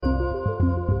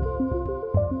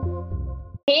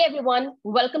Hey everyone,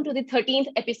 welcome to the 13th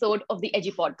episode of the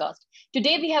Edgy podcast.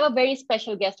 Today we have a very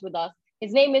special guest with us.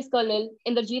 His name is Colonel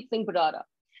Inderjeet Singh Barara.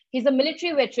 He's a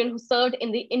military veteran who served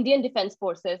in the Indian Defense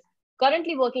Forces,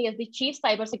 currently working as the Chief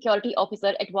Cybersecurity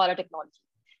Officer at Barara Technology.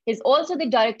 He's also the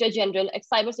Director General at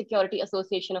Cybersecurity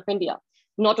Association of India.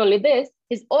 Not only this,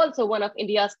 he's also one of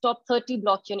India's top 30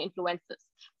 blockchain influencers.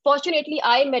 Fortunately,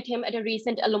 I met him at a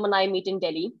recent alumni meet in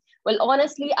Delhi. Well,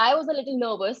 honestly, I was a little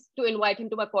nervous to invite him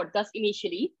to my podcast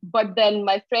initially, but then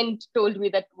my friend told me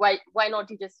that why not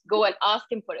you just go and ask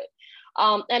him for it.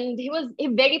 And he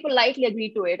very politely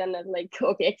agreed to it, and I was like,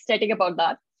 okay, ecstatic about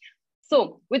that.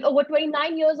 So, with over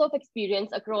 29 years of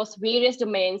experience across various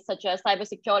domains such as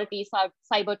cybersecurity,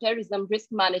 cyber terrorism, risk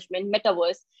management,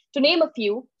 metaverse, to name a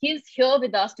few, he's here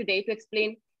with us today to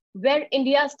explain where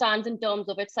India stands in terms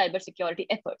of its cybersecurity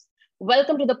efforts.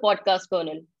 Welcome to the podcast,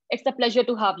 Colonel. It's a pleasure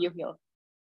to have you here.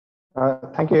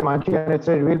 Thank you, Himanshi, and it's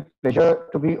a real pleasure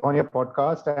to be on your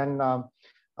podcast. And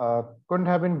couldn't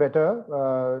have been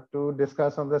better to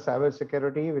discuss on the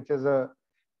cybersecurity, which is a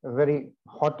very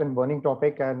hot and burning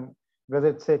topic. And whether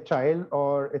it's a child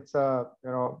or it's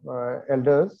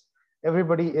elders,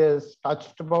 everybody is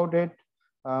touched about it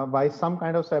by some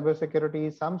kind of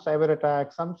cybersecurity, some cyber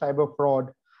attack, some cyber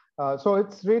fraud. So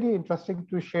it's really interesting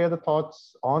to share the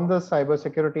thoughts on the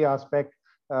cybersecurity aspect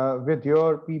with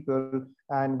your people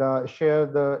and share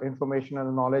the information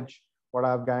and knowledge what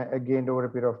I've gained over a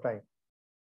period of time.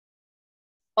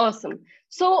 Awesome.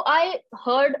 So I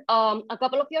heard a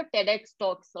couple of your TEDx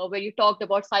talks where you talked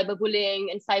about cyberbullying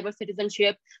and cyber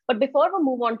citizenship. But before we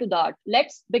move on to that,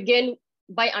 let's begin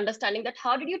by understanding that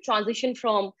how did you transition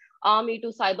from army to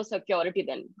cybersecurity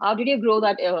then? How did you grow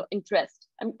that interest?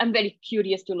 I'm very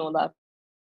curious to know that.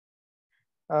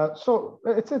 So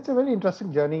it's a very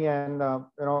interesting journey, and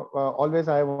always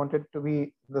I wanted to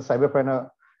be the cyberpreneur.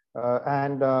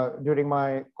 And during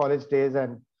my college days,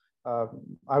 and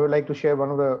I would like to share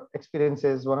one of the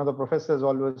experiences. One of the professors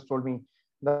always told me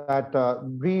that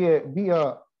be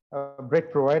a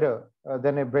bread provider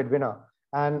than a breadwinner,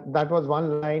 and that was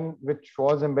one line which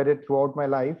was embedded throughout my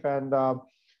life. And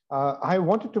I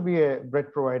wanted to be a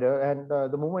bread provider, and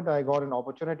the moment I got an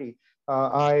opportunity,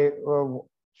 I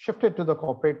shifted to the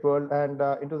corporate world and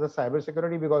into the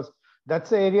cybersecurity, because that's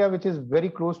the area which is very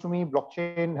close to me.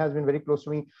 Blockchain has been very close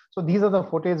to me. So these are the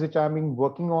fortes which I've been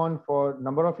working on for a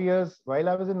number of years while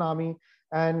I was in army,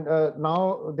 and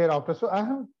now thereafter. So I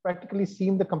have practically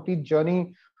seen the complete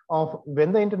journey of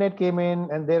when the internet came in,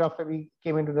 and thereafter we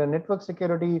came into the network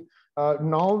security.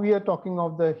 Now we are talking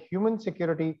of the human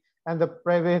security and the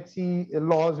privacy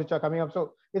laws which are coming up.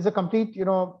 So it's a complete,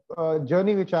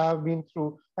 journey which I have been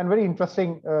through, and very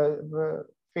interesting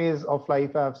phase of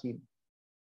life I have seen.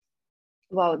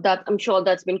 Wow, I'm sure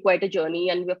that's been quite a journey,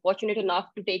 and we're fortunate enough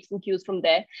to take some cues from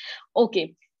there.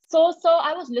 Okay, so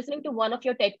I was listening to one of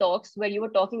your TED Talks where you were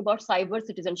talking about cyber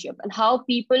citizenship and how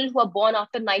people who are born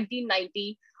after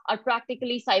 1990 are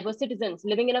practically cyber citizens,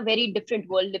 living in a very different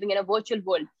world, living in a virtual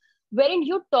world, wherein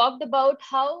you talked about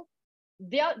how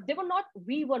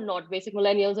we were not basic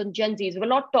millennials and Gen Zs. We were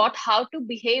not taught how to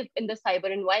behave in the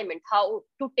cyber environment, how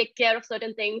to take care of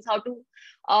certain things, how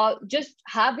to just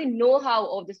have the know-how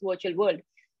of this virtual world.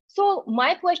 So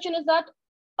my question is that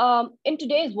in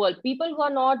today's world, people who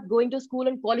are not going to school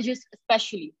and colleges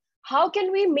especially, how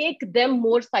can we make them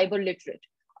more cyber literate?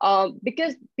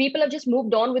 Because people have just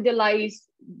moved on with their lives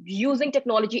using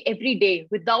technology every day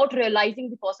without realizing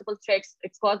the possible threats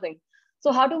it's causing.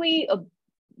 So how do we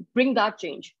bring that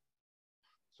change?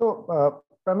 So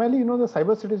primarily, the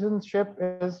cyber citizenship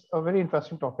is a very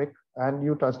interesting topic, and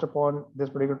you touched upon this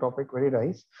particular topic very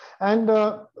nice. And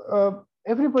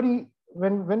everybody,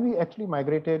 when we actually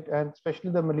migrated, and especially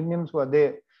the millennials who are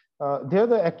there, they're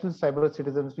the actual cyber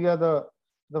citizens. We are the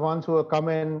ones who have come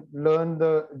and learn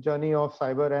the journey of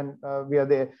cyber, and we are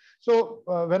there. So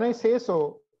when I say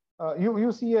so,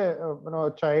 you see a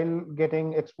child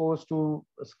getting exposed to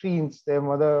screens. Their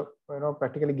mother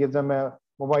practically gives them a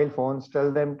mobile phones,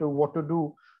 tell them to what to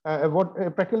do.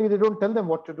 Practically they don't tell them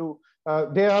what to do.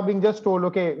 They are being just told,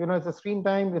 okay, it's a screen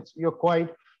time. You're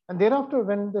quiet. And thereafter,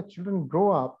 when the children grow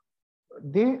up,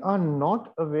 they are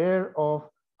not aware of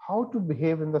how to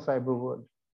behave in the cyber world,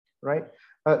 right?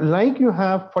 Like you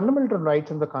have fundamental rights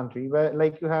in the country, where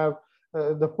like you have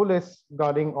the police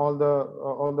guarding all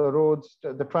the roads,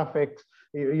 the traffic,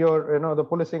 the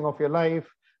policing of your life,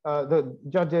 the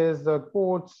judges, the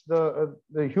courts, the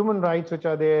human rights which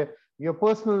are there, your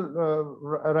personal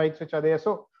rights which are there.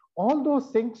 So all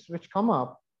those things which come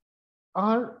up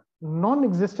are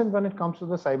non-existent when it comes to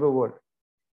the cyber world,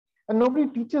 and nobody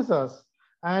teaches us.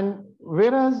 And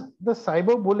whereas the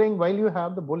cyber bullying, while you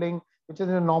have the bullying which is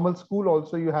in a normal school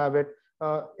also you have it.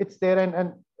 It's there,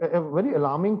 and a very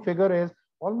alarming figure is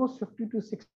almost 50 to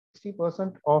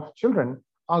 60% of children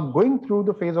are going through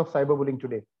the phase of cyberbullying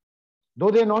today,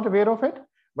 though they're not aware of it.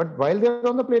 But while they're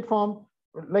on the platform,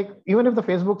 like even if the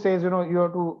Facebook says, you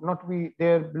have to not be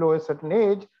there below a certain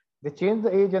age, they change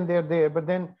the age and they're there, but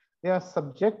then they are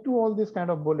subject to all this kind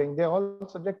of bullying. They're all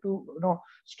subject to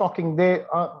stalking. They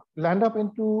land up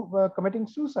into committing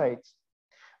suicides,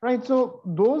 right? So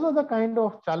those are the kind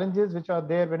of challenges which are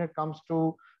there when it comes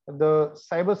to the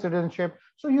cyber citizenship.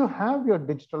 So you have your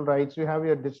digital rights, you have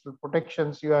your digital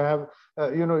protections, you have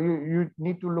you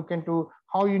need to look into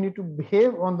how you need to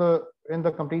behave on the in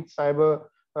the complete cyber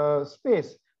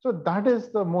space. So that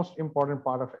is the most important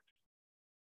part of it.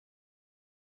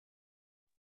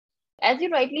 As you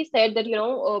rightly said that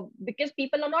because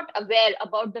people are not aware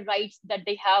about the rights that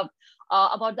they have,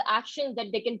 about the actions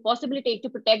that they can possibly take to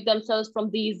protect themselves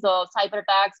from these cyber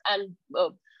attacks, and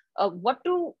what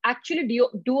to actually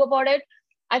do about it.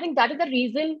 I think that is the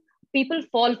reason people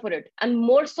fall for it, and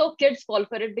more so kids fall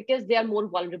for it because they are more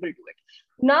vulnerable to it.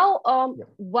 Now, Yeah.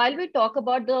 while we talk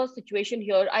about the situation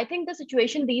here, I think the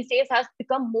situation these days has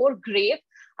become more grave,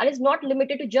 and it's not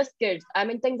limited to just kids. I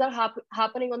mean, things are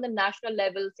happening on the national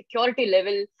level, security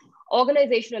level,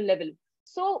 organizational level.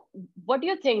 So, what do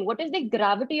you think? What is the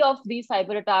gravity of these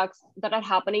cyber attacks that are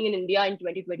happening in India in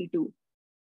 2022?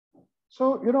 So,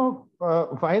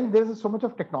 while there's so much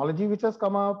of technology which has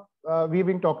come up, we've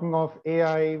been talking of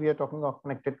AI, we are talking of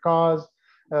connected cars,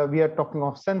 we are talking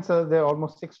of sensors. There are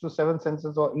almost 6 to 7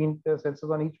 sensors or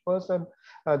sensors on each person.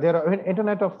 There are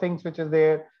Internet of Things which is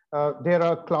there. There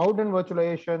are cloud and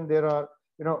virtualization. There are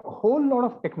a whole lot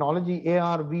of technology,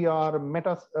 AR, VR,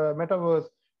 metaverse,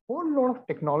 whole lot of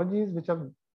technologies which have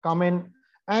come in,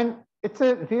 and it's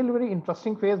a really very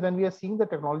interesting phase when we are seeing the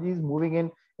technologies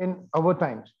moving in our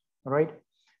times, right?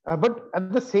 But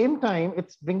at the same time,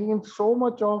 it's bringing in so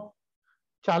much of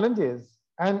challenges.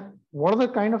 And what are the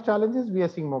kind of challenges? We are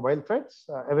seeing mobile threats.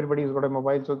 Everybody's got a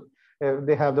mobile, so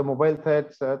they have the mobile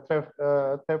threats,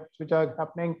 thefts which are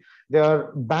happening. There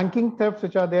are banking thefts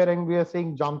which are there, and we are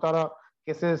seeing Jamtara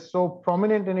cases so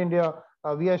prominent in India.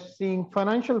 We are seeing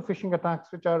financial phishing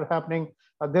attacks which are happening.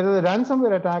 There is a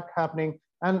ransomware attack happening,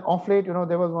 and off late,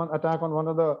 there was one attack on one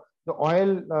of the oil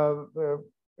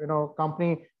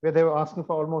company where they were asking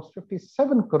for almost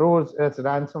 57 crores as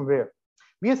ransomware.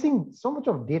 We are seeing so much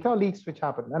of data leaks which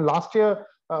happen. And last year,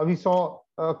 we saw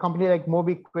a company like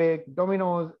MobiKwik,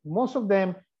 Domino's, most of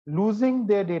them losing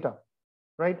their data,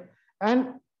 right?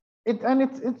 And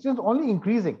it's just only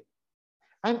increasing.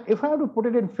 And if I have to put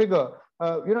it in figure,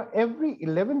 every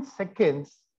 11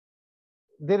 seconds,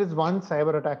 there is one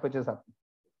cyber attack which is happening.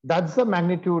 That's the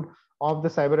magnitude of the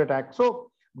cyber attack. So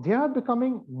they are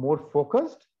becoming more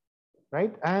focused,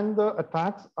 right? And the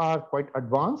attacks are quite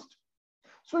advanced.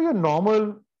 So your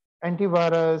normal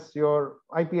antivirus, your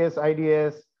IPS,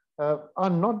 IDS are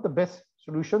not the best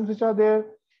solutions which are there.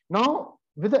 Now,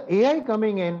 with the AI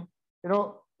coming in,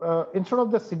 instead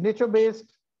of the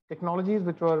signature-based technologies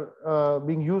which were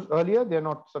being used earlier, they're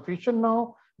not sufficient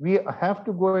now. We have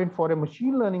to go in for a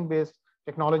machine learning-based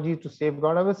technology to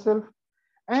safeguard ourselves.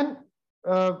 And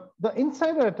the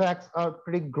insider attacks are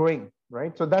pretty growing,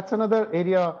 right? So that's another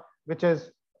area which is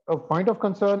a point of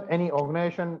concern. Any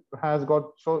organization has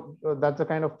got, so that's the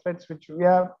kind of threats which we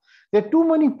have. There are too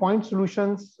many point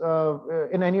solutions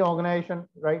in any organization,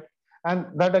 right? And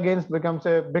that again becomes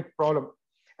a big problem.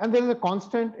 And there is a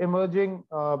constant emerging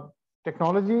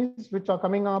technologies which are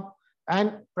coming up,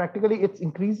 and practically it's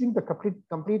increasing the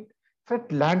complete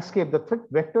threat landscape. The threat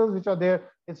vectors which are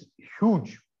there is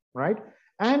huge, right?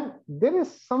 And there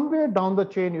is somewhere down the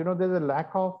chain, there's a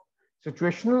lack of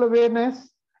situational awareness,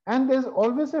 and there's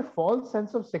always a false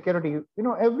sense of security.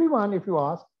 Everyone, if you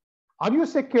ask, are you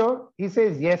secure? He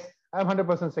says, yes, I'm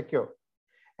 100% secure.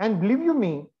 And believe you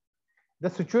me, the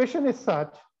situation is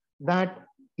such that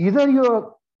either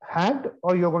you're hacked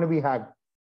or you're going to be hacked,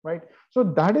 right? So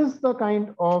that is the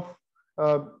kind of,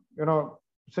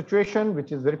 situation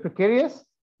which is very precarious,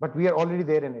 but we are already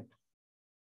there in it.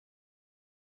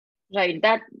 Right.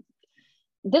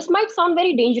 This might sound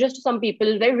very dangerous to some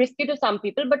people, very risky to some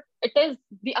people, but it is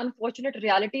the unfortunate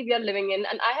reality we are living in.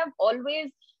 And I have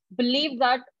always believed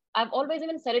that, I've always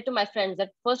even said it to my friends,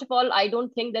 that first of all, I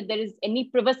don't think that there is any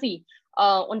privacy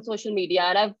on social media,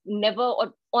 and I've never,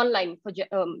 or online for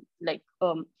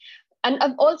and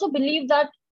I've also believed that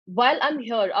while I'm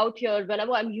out here,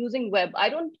 whenever I'm using web,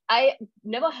 I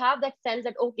never have that sense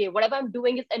that, okay, whatever I'm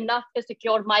doing is enough to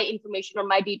secure my information or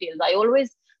my details. I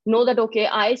always know that, okay,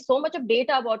 so much of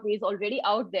data about me is already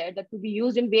out there that could be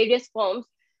used in various forms,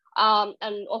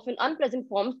 and often unpleasant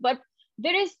forms, but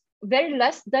there is very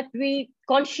less that we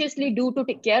consciously do to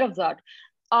take care of that.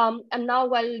 And now,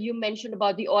 while you mentioned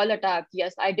about the oil attack,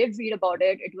 yes, I did read about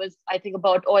it. It was, I think,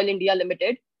 about Oil India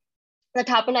Limited that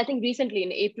happened, I think, recently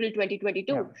in April Yeah.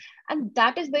 2022. And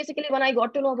that is basically when I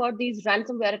got to know about these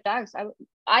ransomware attacks.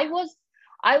 I was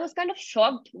I was kind of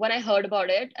shocked when I heard about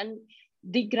it, and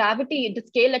the gravity, the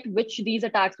scale at which these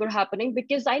attacks were happening,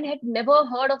 because I had never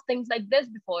heard of things like this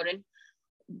before. And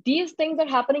these things are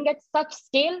happening at such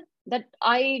scale that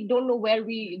I don't know where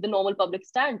the normal public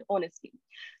stand, honestly.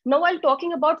 Now, while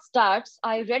talking about stats,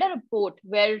 I read a report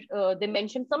where they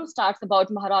mentioned some stats about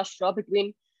Maharashtra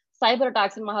between cyber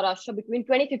attacks in Maharashtra between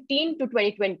 2015 to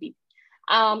 2020.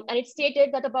 And it stated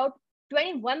that about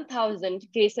 21,000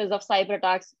 cases of cyber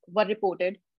attacks were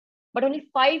reported, but only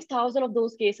 5,000 of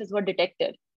those cases were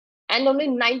detected, and only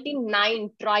 99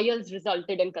 trials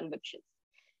resulted in convictions.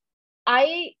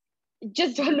 I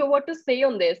just don't know what to say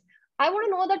on this. I want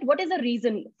to know that what is the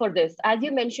reason for this? As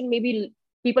you mentioned, maybe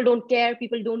people don't care,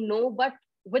 people don't know, but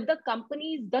with the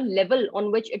companies, the level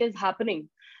on which it is happening,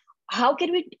 how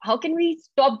can we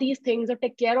stop these things or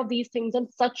take care of these things on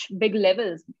such big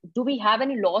levels? Do we have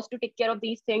any laws to take care of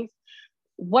these things?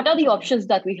 What are the options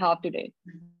that we have today?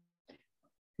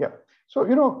 Yeah. So,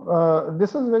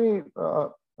 this is very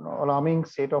alarming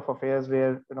state of affairs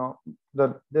where,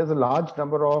 there's a large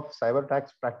number of cyber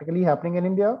attacks practically happening in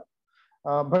India,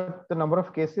 but the number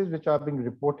of cases which are being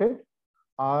reported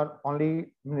are only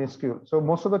minuscule. So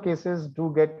most of the cases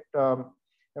do get,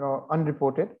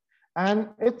 unreported. And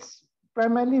it's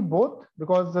primarily both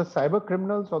because the cyber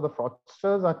criminals or the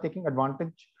fraudsters are taking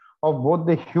advantage of both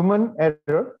the human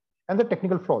error and the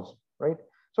technical flaws, right?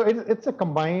 So it's a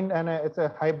combined and it's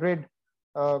a hybrid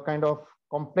kind of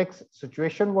complex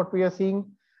situation what we are seeing.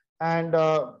 And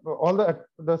all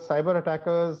the cyber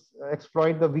attackers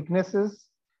exploit the weaknesses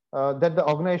that the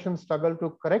organization struggle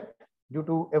to correct due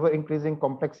to ever increasing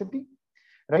complexity,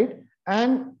 right?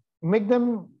 And make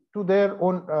them to their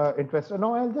own interest.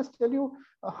 Now I'll just tell you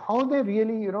how they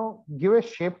really, give a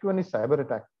shape to any cyber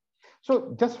attack.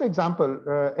 So just for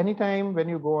example, anytime when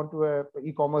you go onto a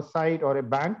e-commerce site or a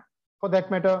bank for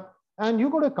that matter, and you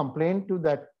got a complaint to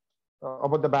that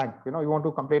about the bank, you want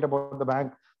to complain about the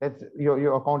bank that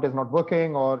your account is not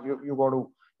working, or you got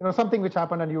to, something which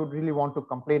happened and you really want to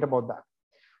complain about that.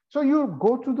 So you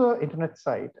go to the internet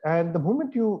site, and the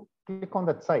moment you click on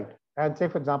that site and say,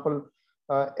 for example,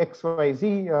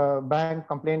 XYZ bank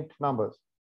complaint numbers,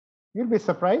 you'll be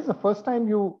surprised the first time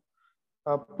you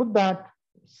put that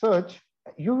search,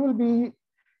 you will be,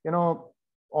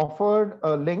 offered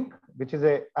a link, which is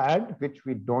a ad, which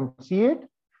we don't see it,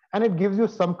 and it gives you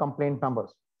some complaint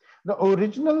numbers. The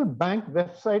original bank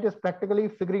website is practically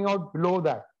figuring out below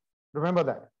that. Remember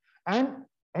that. And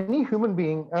any human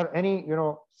being or any,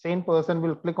 sane person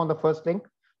will click on the first link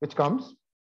which comes.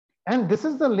 And this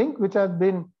is the link which has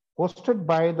been posted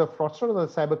by the fraudster or the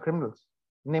cyber criminals,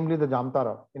 namely the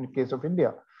Jamtara in the case of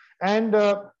India. And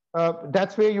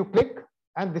that's where you click,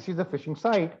 and this is a phishing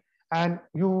site, and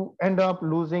you end up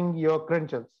losing your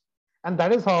credentials. And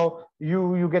that is how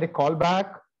you get a call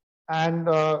back, and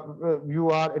you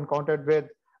are encountered with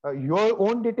your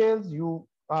own details. You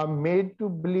are made to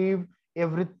believe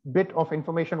every bit of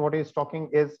information what is talking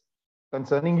is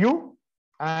concerning you,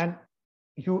 and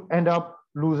you end up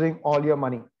losing all your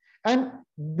money. And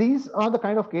these are the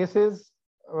kind of cases,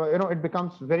 it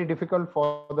becomes very difficult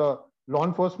for the law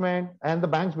enforcement and the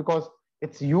banks, because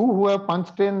it's you who have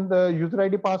punched in the user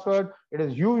ID password, it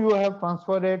is you have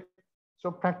transferred it.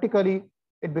 So practically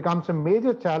it becomes a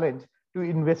major challenge to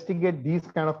investigate these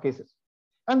kind of cases.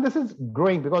 And this is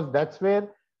growing because that's where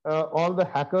all the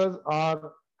hackers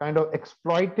are kind of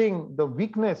exploiting the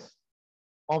weakness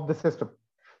of the system.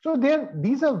 So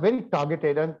these are very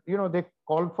targeted, and they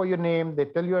call for your name, they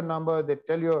tell you a number, they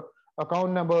tell your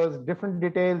account numbers, different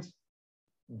details,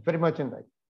 very much in that.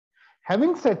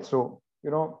 Having said so,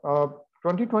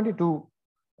 2022,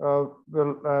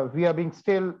 we are being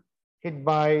still hit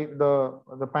by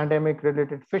the pandemic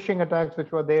related phishing attacks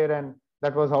which were there, and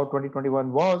that was how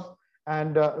 2021 was.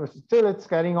 And still it's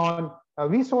carrying on.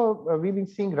 We've been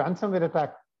seeing ransomware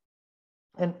attack,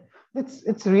 and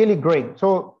it's really growing.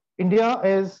 So India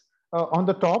is on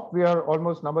the top. We are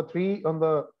almost number 3 on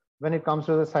the when it comes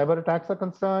to the cyber attacks are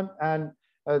concerned, and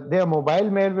they are mobile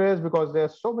malwares because there are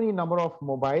so many number of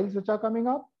mobiles which are coming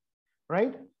up,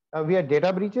 right? We had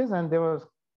data breaches, and there was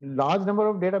large number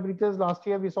of data breaches last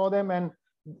year. We saw them, and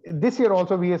this year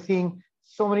also we are seeing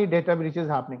so many data breaches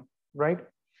happening, right?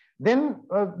 Then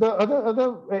the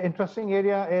other interesting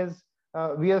area is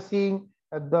we are seeing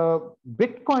the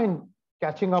Bitcoin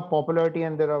catching up popularity,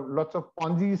 and there are lots of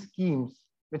Ponzi schemes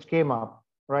which came up,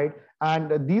 right?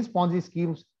 And these Ponzi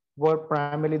schemes were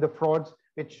primarily the frauds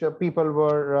which people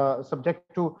were subject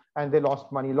to, and they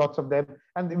lost money, lots of them.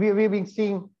 And we've been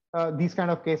seeing these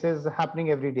kind of cases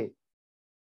happening every day.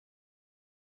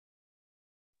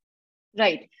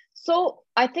 Right. So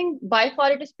I think by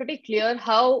far it is pretty clear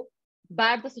how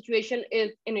bad the situation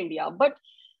is in India. But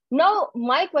now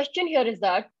my question here is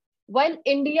that while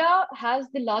India has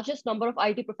the largest number of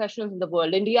IT professionals in the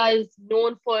world, India is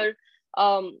known for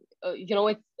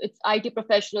its IT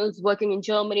professionals working in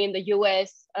Germany, in the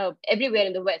US, everywhere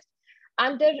in the West.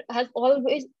 And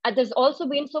there's also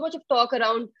been so much of talk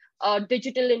around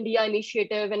Digital India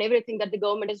initiative and everything that the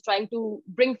government is trying to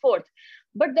bring forth.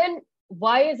 But then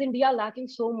why is India lacking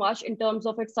so much in terms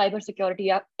of its cybersecurity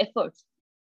efforts?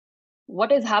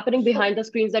 What is happening behind the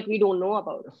screens that we don't know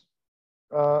about?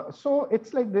 So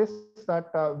it's like this, that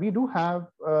we do have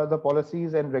the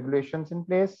policies and regulations in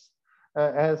place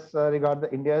as regard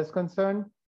the India is concerned.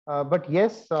 But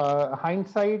yes,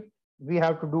 hindsight, we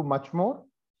have to do much more.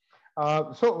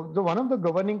 So one of the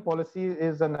governing policies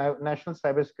is the National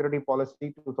Cybersecurity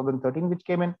Policy 2013, which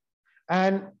came in.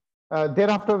 And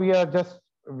thereafter, we are just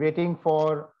waiting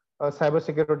for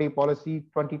Cybersecurity Policy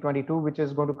 2022, which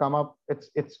is going to come up.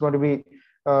 It's going to be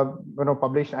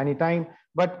published anytime.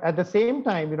 But at the same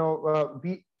time,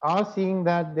 we are seeing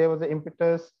that there was an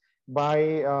impetus by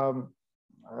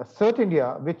Cert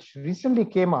India, which recently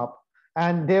came up,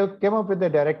 and they came up with the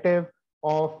directive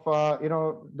of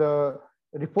the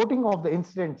reporting of the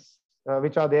incidents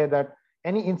which are there, that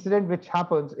any incident which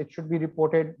happens, it should be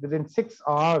reported within 6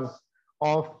 hours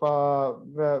of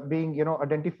being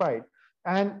identified.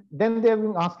 And then they've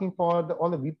been asking for all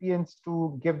the VPNs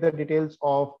to give the details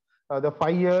of the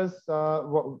 5 years,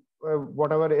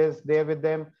 whatever is there with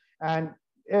them. And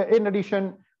in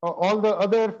addition, all the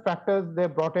other factors they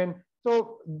brought in.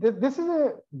 So this is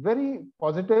a very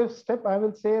positive step, I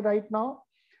will say right now,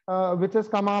 which has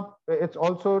come up. It's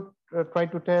also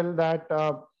tried to tell that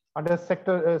under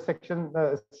section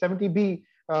 70B,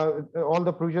 all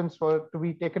the provisions were to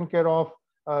be taken care of.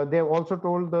 They've also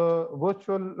told the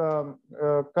virtual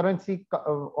currency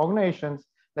organizations,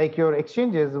 like your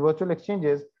exchanges, virtual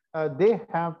exchanges, they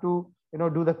have to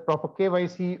do the proper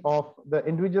KYC of the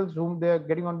individuals whom they're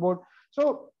getting on board.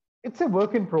 So it's a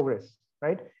work in progress,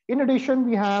 right? In addition,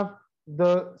 we have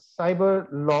the cyber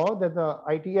law, that the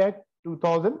IT Act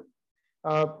 2000.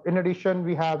 In addition,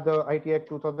 we have the IT Act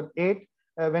 2008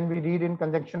 when we read in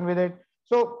conjunction with it.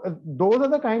 So those are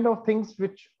the kind of things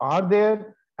which are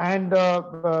there, and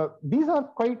these are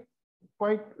quite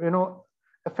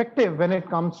effective when it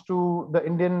comes to the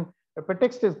Indian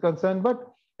pretext is concerned. But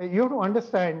you have to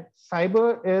understand,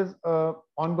 cyber is an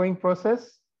ongoing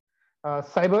process.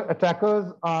 Cyber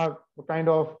attackers are kind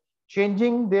of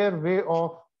changing their way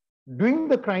of doing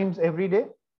the crimes every day,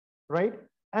 right?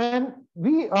 And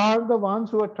we are the ones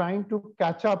who are trying to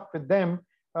catch up with them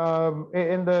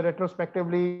in the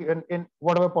retrospectively in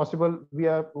whatever possible we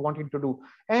are wanting to do.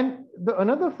 And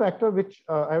another factor which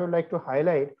I would like to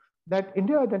highlight, that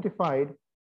India identified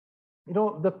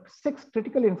the 6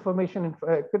 critical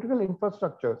critical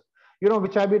infrastructures,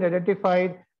 which have been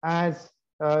identified as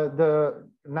the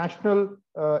national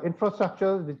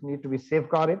infrastructures which need to be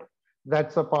safeguarded.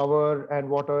 That's the power and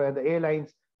water and the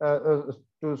airlines,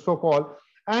 to so-called.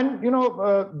 And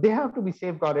they have to be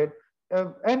safeguarded.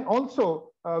 And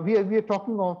also, we are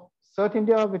talking of Cert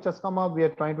India, which has come up. We are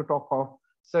trying to talk of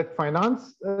Cert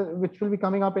Finance, which will be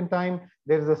coming up in time.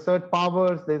 There is a Cert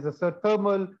Powers, there is a Cert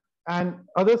Thermal, and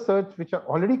other certs which are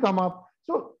already come up.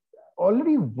 So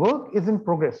already work is in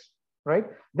progress, right?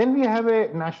 Then we have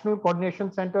a National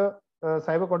Coordination Center,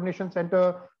 Cyber Coordination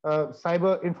Center,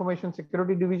 Cyber Information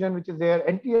Security Division, which is there.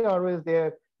 NTRO is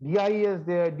there, DIE is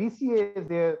there, DCA is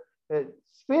there,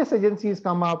 space agencies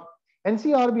come up,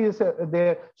 NCRB is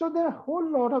there. So there are a whole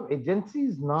lot of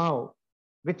agencies now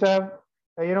which have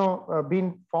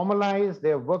been formalized.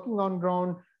 They're working on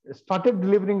ground, started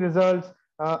delivering results.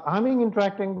 I'm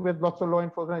interacting with lots of law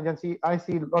enforcement agency. I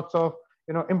see lots of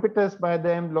impetus by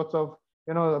them, lots of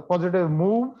positive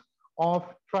moves of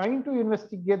trying to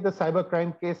investigate the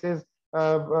cybercrime cases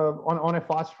on a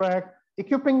fast track,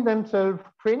 equipping themselves,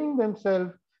 training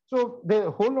themselves. So there are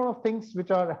a whole lot of things which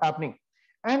are happening.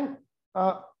 And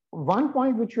one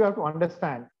point which you have to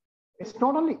understand, it's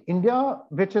not only India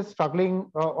which is struggling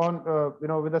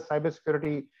with the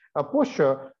cybersecurity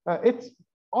posture. It's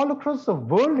all across the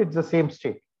world. It's the same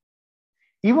state.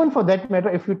 Even for that matter,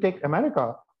 if you take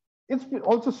America, it's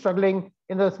also struggling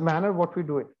in this manner what we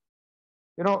do it.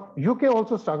 UK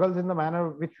also struggles in the manner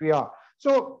which we are.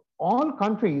 So all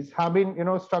countries have been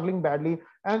struggling badly.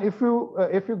 And if you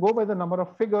go by the number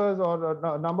of figures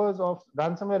or numbers of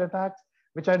ransomware attacks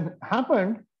which had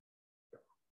happened,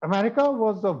 America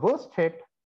was the worst hit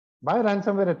by a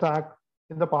ransomware attack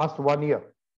in the past 1 year,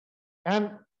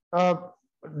 and uh,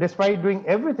 despite doing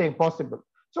everything possible.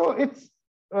 So it's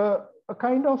a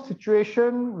kind of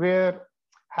situation where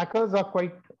hackers are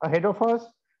quite ahead of us.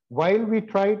 While we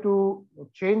try to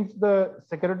change the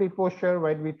security posture,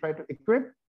 while we try to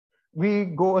equip, we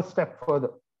go a step further,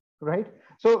 right?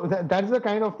 So that's the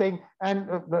kind of thing. And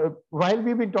while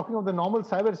we've been talking of the normal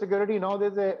cyber security, now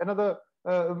there's another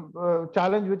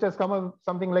challenge which has come up,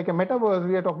 something like a metaverse.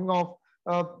 We are talking of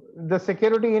uh, the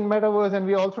security in metaverse, and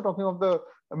we are also talking of the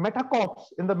metacops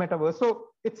in the metaverse. So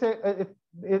it's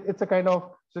a kind of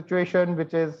situation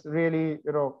which is really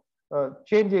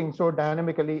changing so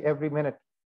dynamically every minute.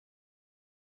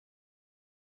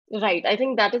 Right. I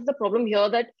think that is the problem here,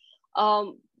 that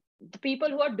the people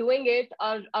who are doing it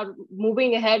are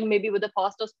moving ahead maybe with a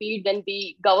faster speed than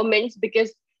the governments,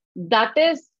 because that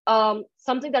is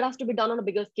something that has to be done on a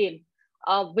bigger scale,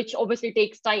 which obviously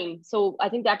takes time. So I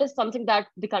think that is something that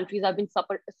the countries have been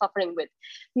suffering with.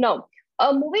 Now,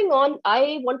 moving on,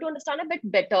 I want to understand a bit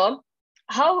better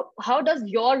how does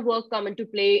your work come into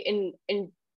play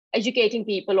in educating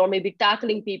people or maybe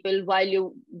tackling people while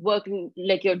you work in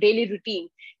like your daily routine.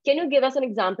 Can you give us an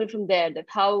example from there, that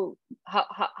how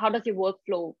does your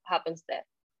workflow happens there?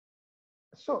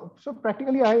 So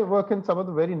practically, I work in some of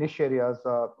the very niche areas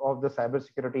of the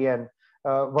cybersecurity, and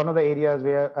one of the areas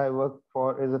where I work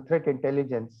for is a threat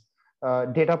intelligence,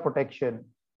 data protection,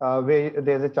 where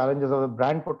there's a challenges of the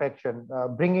brand protection,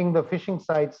 bringing the phishing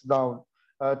sites down,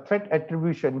 threat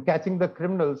attribution, catching the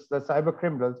criminals, the cyber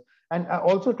criminals, and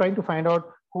also trying to find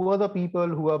out who are the people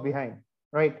who are behind.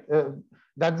 Right,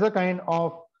 that's the kind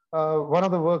of one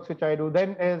of the works which I do.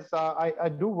 Then is I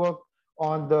do work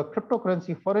on the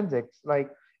cryptocurrency forensics, like,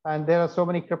 and there are so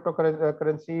many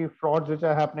cryptocurrency frauds which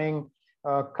are happening,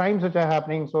 crimes which are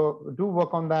happening. So do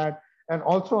work on that, and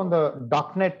also on the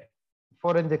darknet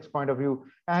forensics point of view.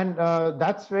 And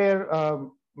that's where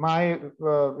my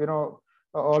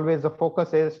always the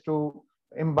focus is to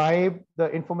imbibe the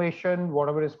information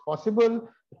whatever is possible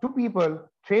to people,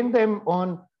 train them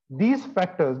on these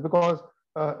factors, because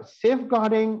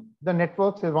safeguarding the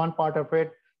networks is one part of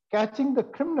it. Catching the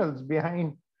criminals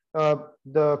behind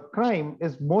the crime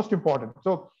is most important.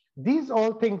 So these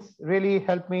all things really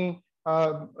help me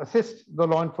assist the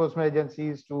law enforcement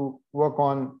agencies to work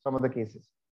on some of the cases.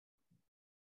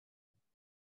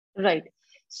 Right.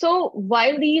 So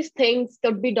while these things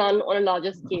could be done on a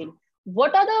larger scale,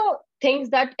 what are the things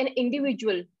that an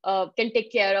individual can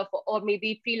take care of, or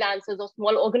maybe freelancers or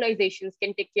small organizations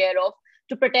can take care of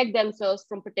to protect themselves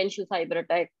from potential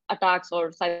attacks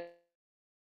or cyber?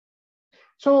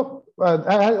 So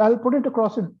I'll put it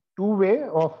across in two way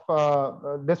of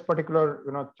this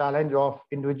particular challenge of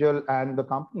individual and the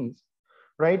companies,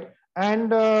 right?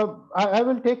 And I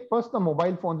will take first the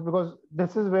mobile phones, because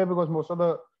this is where, because most of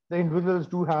the individuals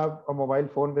do have a mobile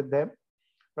phone with them,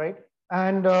 right?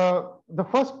 And the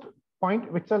first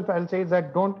point itself I'll say is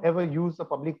that don't ever use the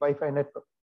public Wi-Fi network.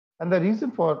 And the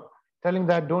reason for telling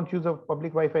that don't use a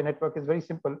public Wi-Fi network is very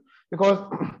simple, because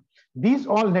these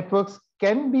all networks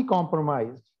can be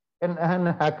compromised, and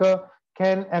a hacker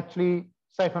can actually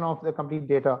siphon off the complete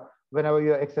data whenever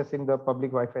you're accessing the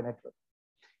public Wi-Fi network.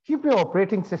 Keep your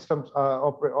operating systems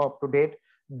up to date.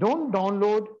 Don't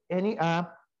download any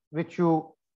app which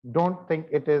you don't think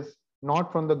it is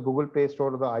not from the Google Play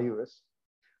Store or the iOS,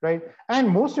 right? And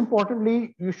most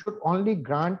importantly, you should only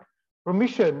grant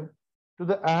permission to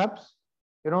the apps,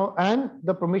 and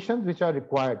the permissions which are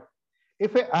required.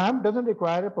 If an app doesn't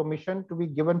require a permission to be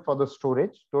given for the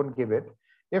storage, don't give it.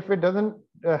 If it doesn't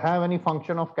have any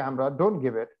function of camera, don't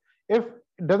give it. If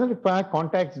it doesn't require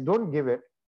contacts, don't give it.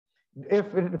 If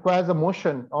it requires a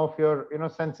motion of your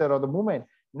sensor or the movement,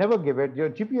 never give it. Your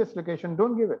GPS location,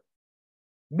 don't give it.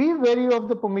 Be wary of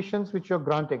the permissions which you're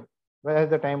granting at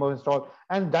the time of install.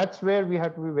 And that's where we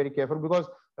have to be very careful, because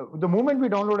the moment we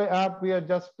download an app, we are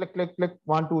just click, click, click,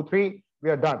 1, 2, 3, we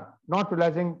are done, not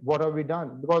realizing what have we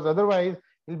done, because otherwise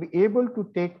you'll be able to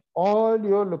take all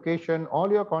your location,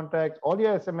 all your contacts, all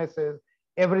your SMSs,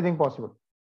 everything possible.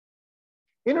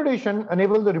 In addition,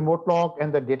 enable the remote lock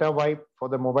and the data wipe for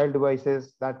the mobile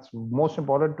devices. That's most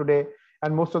important today.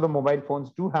 And most of the mobile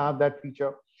phones do have that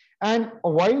feature. And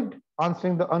avoid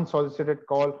answering the unsolicited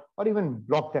call or even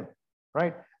block them,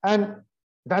 right? And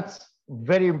that's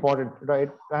very important, right?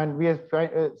 And we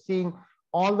are seeing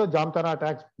all the Jamtara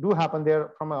attacks do happen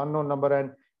there from an unknown number,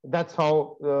 and that's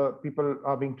how people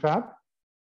are being trapped.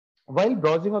 While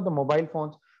browsing on the mobile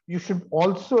phones, you should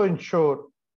also ensure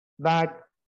that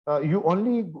you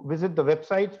only visit the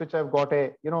websites which have got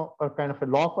a kind of a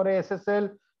lock or a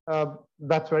SSL.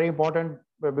 That's very important.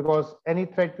 because any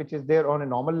threat which is there on a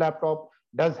normal laptop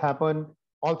does happen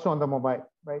also on the mobile,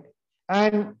 right?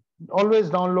 And always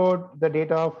download the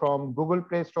data from Google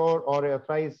Play Store or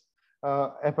authorized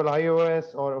Apple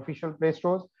iOS or official Play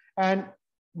Stores. And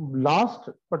last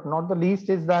but not the least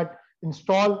is that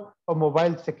install a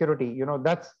mobile security.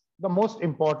 That's the most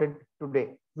important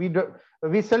today.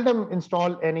 We seldom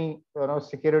install any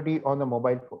security on the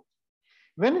mobile phone.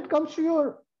 When it comes to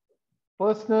your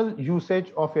personal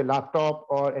usage of your laptop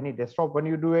or any desktop, when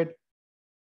you do it,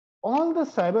 all the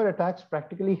cyber attacks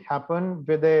practically happen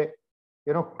with a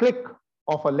click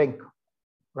of a link,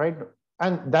 right?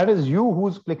 And that is you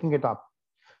who's clicking it up.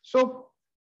 So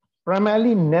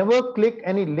primarily never click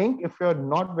any link if you're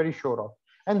not very sure of.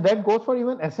 And that goes for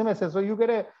even SMSs. So you get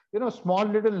a small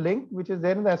little link which is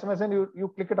there in the SMS and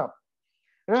you click it up.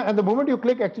 And the moment you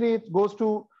click, actually it goes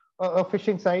to a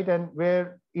phishing site, and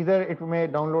where either it may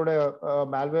download a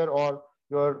malware or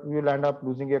you'll end up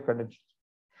losing your credentials.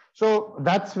 So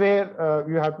that's where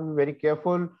you have to be very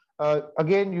careful.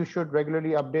 Again, you should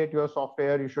regularly update your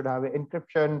software. You should have an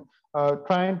encryption.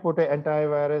 Try and put an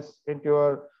antivirus into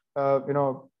your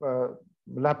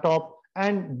laptop,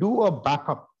 and do a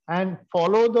backup and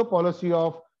follow the policy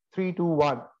of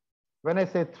 3-2-1. When I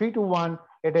say 3-2-1,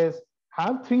 it is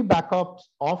have 3 backups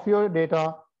of your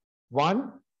data,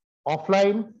 1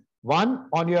 offline, 1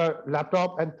 on your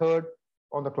laptop, and 3rd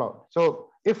on the cloud. So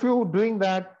if you're doing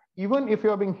that, even if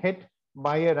you're being hit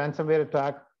by a ransomware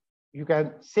attack, you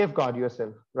can safeguard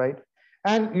yourself, right?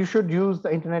 And you should use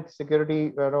the internet security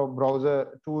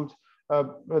browser tools.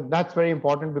 That's very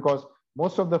important, because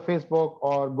most of the Facebook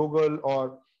or Google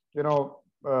or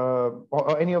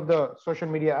or any of the social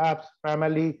media apps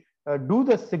primarily do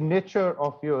the signature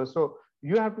of yours. So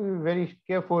you have to be very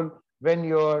careful when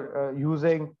you're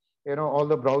using all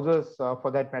the browsers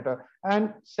for that matter,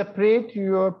 and separate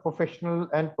your professional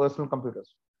and personal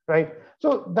computers, right?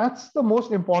 So that's the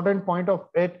most important point of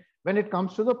it when it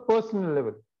comes to the personal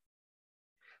level.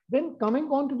 Then coming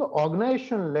on to the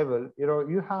organizational level,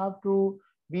 you have to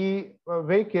be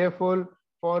very careful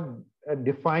for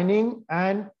defining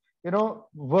and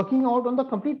working out on the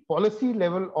complete policy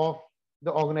level of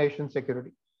the organization security.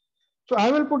 So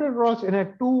I will put it across in a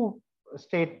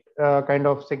 2-state kind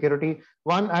of security.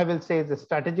 One, I will say, is the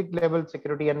strategic level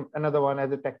security, and another one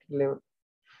as a tactical level.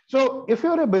 So if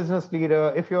you're a business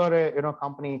leader, if you're a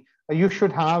company, you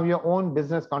should have your own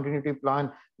business continuity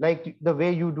plan, like the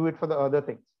way you do it for the other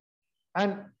things.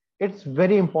 And it's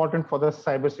very important for the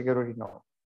cyber security now.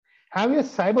 Have your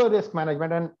cyber risk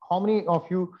management, and how many of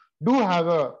you do have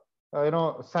a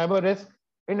cyber risk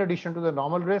in addition to the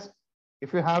normal risk?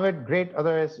 If you have it, great.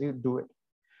 Otherwise, you do it.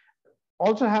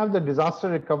 Also have the disaster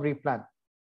recovery plan.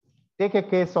 Take a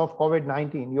case of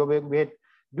COVID-19.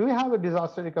 Do you have a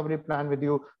disaster recovery plan with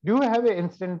you? Do you have an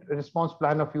instant response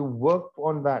plan if you work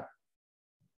on that?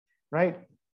 Right.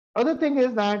 Other thing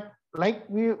is that, like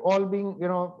we all being,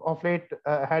 of late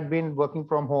had been working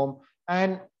from home,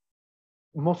 and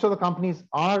most of the companies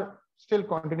are still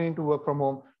continuing to work from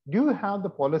home. Do you have the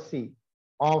policy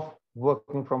of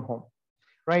working from home?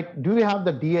 Right? Do you have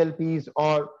the DLPs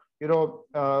or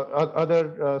other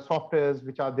softwares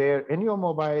which are there in your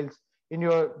mobiles, in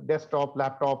your desktop,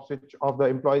 laptops, which of the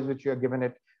employees which you are given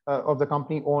it, of the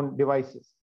company-owned devices?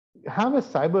 Have a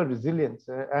cyber resilience,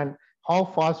 and how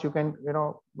fast you can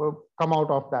come out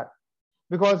of that,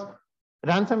 because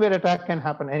ransomware attack can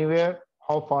happen anywhere.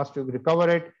 How fast you recover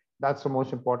it, that's the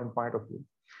most important point of view.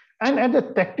 And at the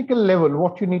tactical level,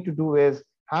 what you need to do is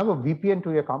have a VPN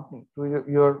to your company, to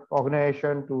your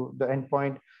organization, to the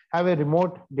endpoint. Have a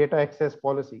remote data access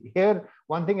policy. Here,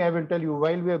 one thing I will tell you,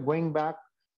 while we are going back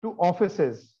to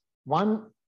offices, one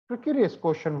precarious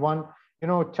question, one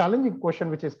challenging question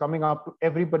which is coming up to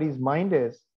everybody's mind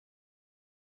is,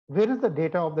 where is the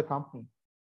data of the company?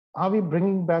 Are we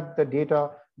bringing back the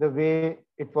data the way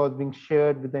it was being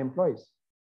shared with the employees?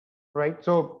 Right?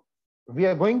 So we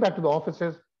are going back to the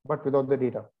offices, but without the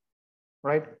data,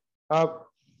 right?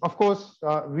 Of course,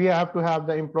 we have to have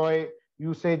the employee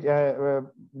usage,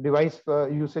 device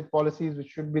usage policies, which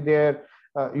should be there.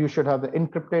 You should have the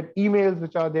encrypted emails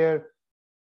which are there.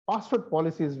 Password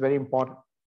policy is very important,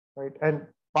 right? And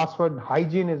password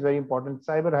hygiene is very important.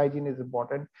 Cyber hygiene is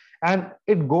important. And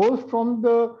it goes from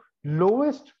the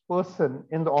lowest person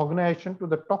in the organization to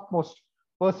the topmost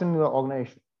person in the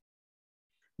organization.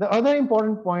 The other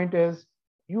important point is,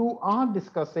 you are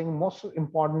discussing most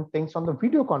important things on the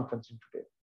video conferencing today.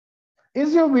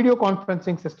 Is your video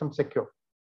conferencing system secure?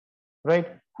 Right?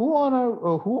 Who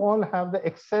all have the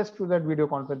access to that video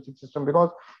conferencing system?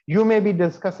 Because you may be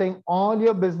discussing all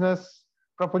your business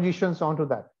propositions onto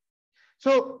that.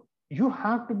 So you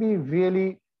have to be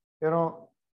really,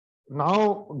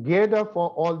 now geared up for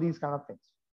all these kind of things,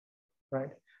 right?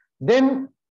 Then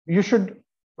you should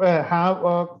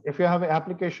if you have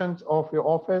applications of your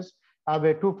office, have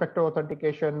a two-factor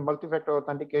authentication, multi-factor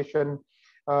authentication.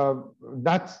 Uh,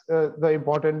 that's the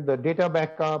important. The data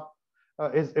backup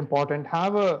is important.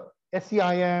 Have a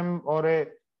SCIM or a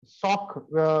SOC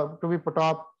to be put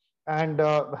up, and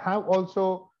have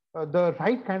also the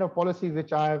right kind of policies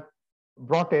which I have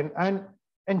brought in, and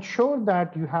ensure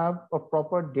that you have a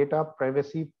proper data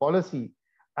privacy policy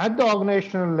at the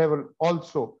organizational level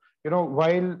also,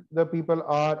 while the people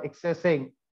are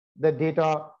accessing the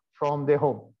data from their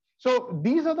home. So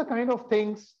these are the kind of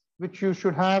things which you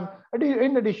should have.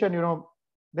 In addition,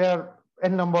 there are a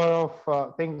number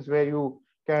of things where you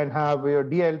can have your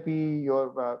DLP,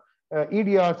 your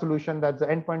EDR solution, that's the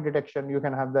endpoint detection. You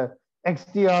can have the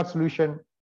XDR solution,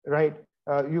 right?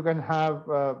 You can have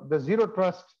the zero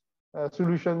trust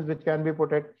solutions which can be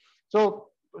put it. So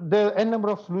the n number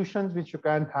of solutions which you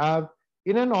can have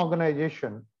in an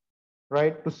organization,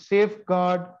 right, to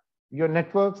safeguard your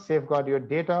network, safeguard your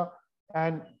data,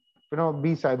 and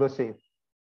be cyber safe.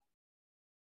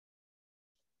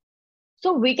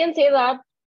 So we can say that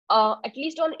at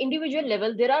least on individual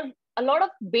level, there are a lot of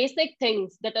basic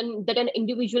things that an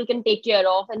individual can take care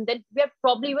of, and that we're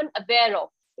probably even aware of.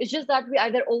 It's just that we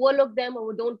either overlook them or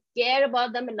we don't care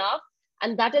about them enough,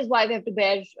 and that is why we have to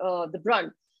bear the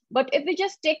brunt. But if we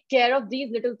just take care of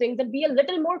these little things and be a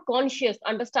little more conscious,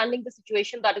 understanding the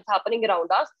situation that is happening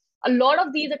around us, a lot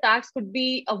of these attacks could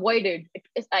be avoided.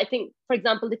 I think, for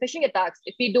example, the phishing attacks.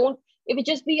 If we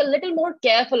just be a little more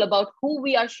careful about who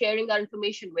we are sharing our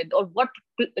information with, or what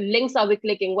links are we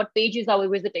clicking, what pages are we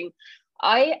visiting.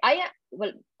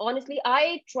 Well, honestly,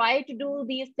 I try to do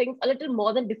these things a little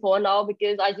more than before now,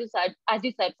 because as you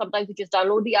said, sometimes we just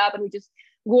download the app and we just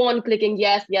go on clicking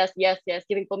yes, yes, yes, yes,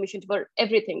 giving permission for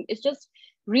everything. It's just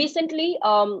recently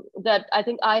that I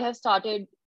think I have started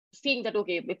seeing that,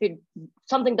 okay, if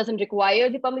something doesn't require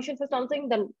the permission for something,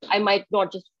 then I might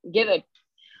not just give it.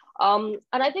 And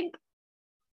I think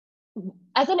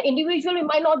as an individual, we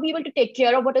might not be able to take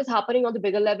care of what is happening on the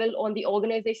bigger level, on the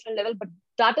organizational level, but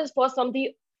that is for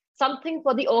something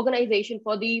for the organization,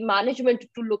 for the management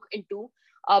to look into,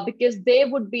 because they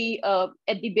would be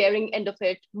at the bearing end of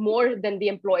it more than the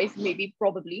employees, maybe,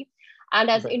 probably. And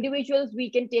as individuals, we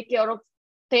can take care of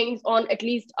things on at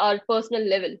least our personal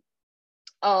level.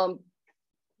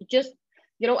 Just,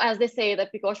 as they say, that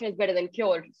precaution is better than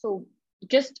cure. So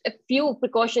just a few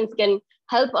precautions can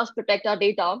help us protect our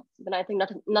data, then I think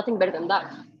nothing better than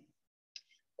that.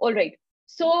 All right.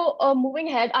 So moving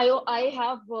ahead, I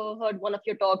have heard one of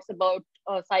your talks about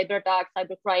cyber attacks,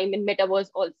 cyber crime in metaverse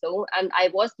also, and I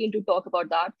was keen to talk about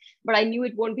that, but I knew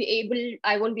I won't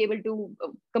be able to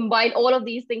combine all of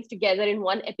these things together in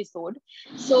one episode.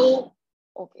 So,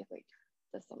 okay, wait,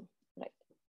 there's some, right.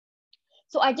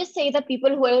 So I just say that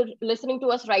people who are listening to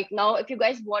us right now, if you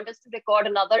guys want us to record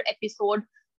another episode,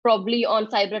 probably on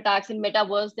cyber attacks in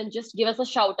metaverse, then just give us a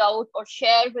shout out or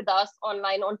share with us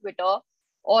online on Twitter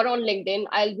or on LinkedIn.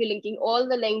 I'll be linking all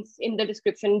the links in the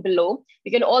description below.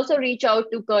 You can also reach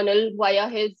out to Colonel via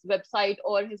his website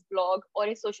or his blog or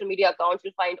his social media accounts.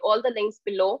 You'll find all the links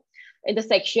below in the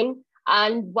section.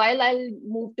 And while I'll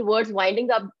move towards winding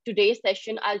up today's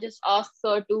session, I'll just ask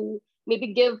Sir to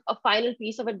maybe give a final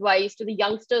piece of advice to the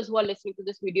youngsters who are listening to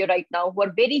this video right now, who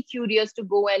are very curious to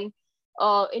go and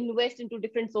invest into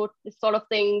different sort of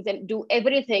things and do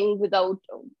everything without,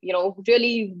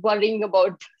 really worrying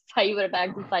about cyber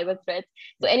attacks and cyber threats.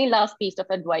 So any last piece of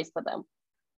advice for them?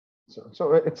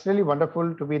 So it's really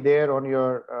wonderful to be there on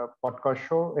your podcast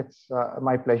show. It's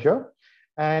my pleasure.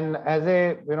 And as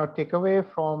a takeaway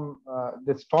from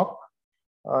this talk,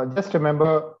 just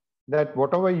remember that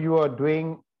whatever you are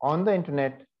doing on the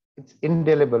internet, it's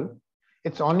indelible.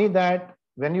 It's only that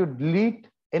when you delete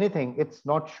anything, it's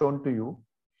not shown to you.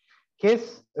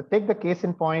 Take the case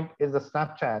in point is the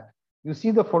Snapchat. You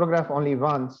see the photograph only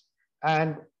once,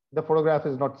 and the photograph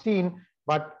is not seen,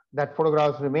 but that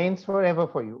photograph remains forever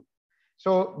for you.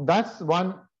 So that's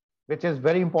one which is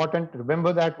very important.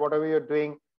 Remember that whatever you're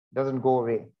doing doesn't go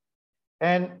away.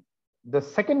 And the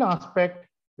second aspect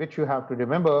which you have to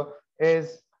remember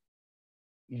is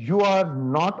you are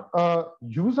not a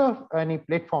user of any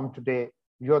platform today,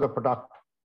 you're the product.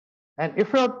 And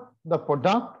if you're the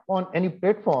product on any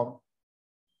platform,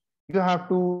 you have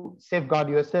to safeguard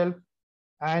yourself.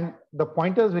 And the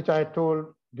pointers which I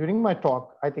told during my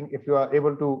talk, I think if you are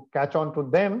able to catch on to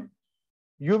them,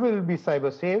 you will be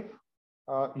cyber safe.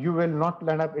 You will not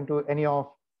land up into any of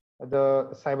the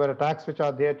cyber attacks which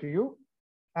are there to you.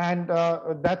 And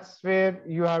that's where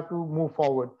you have to move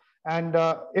forward. And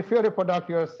if you're a product,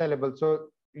 you're sellable. So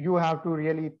you have to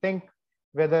really think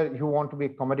whether you want to be a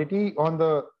commodity on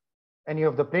the any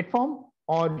of the platform,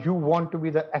 or you want to be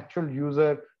the actual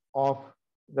user of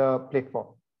the platform.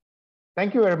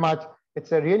 Thank you very much.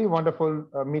 It's a really wonderful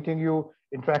meeting you,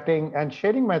 interacting, and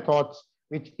sharing my thoughts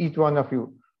with each one of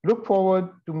you. Look forward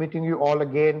to meeting you all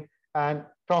again and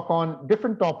talk on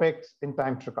different topics in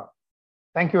times to come.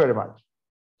 Thank you very much.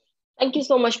 Thank you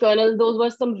so much, Colonel. Those were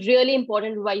some really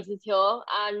important advices here.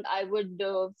 And I would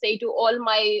say to all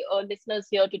my listeners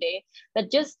here today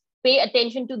that just pay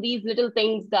attention to these little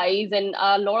things, guys, and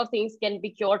a lot of things can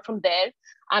be cured from there.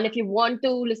 And if you want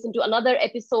to listen to another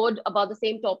episode about the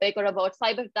same topic or about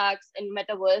cyber attacks and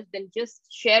metaverse, then just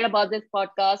share about this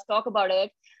podcast, talk about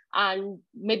it, and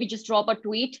maybe just drop a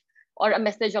tweet or a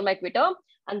message on my Twitter.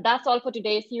 And that's all for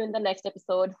today. See you in the next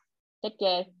episode. Take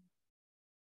care.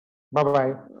 Bye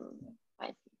bye.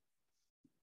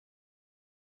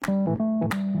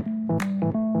 Bye.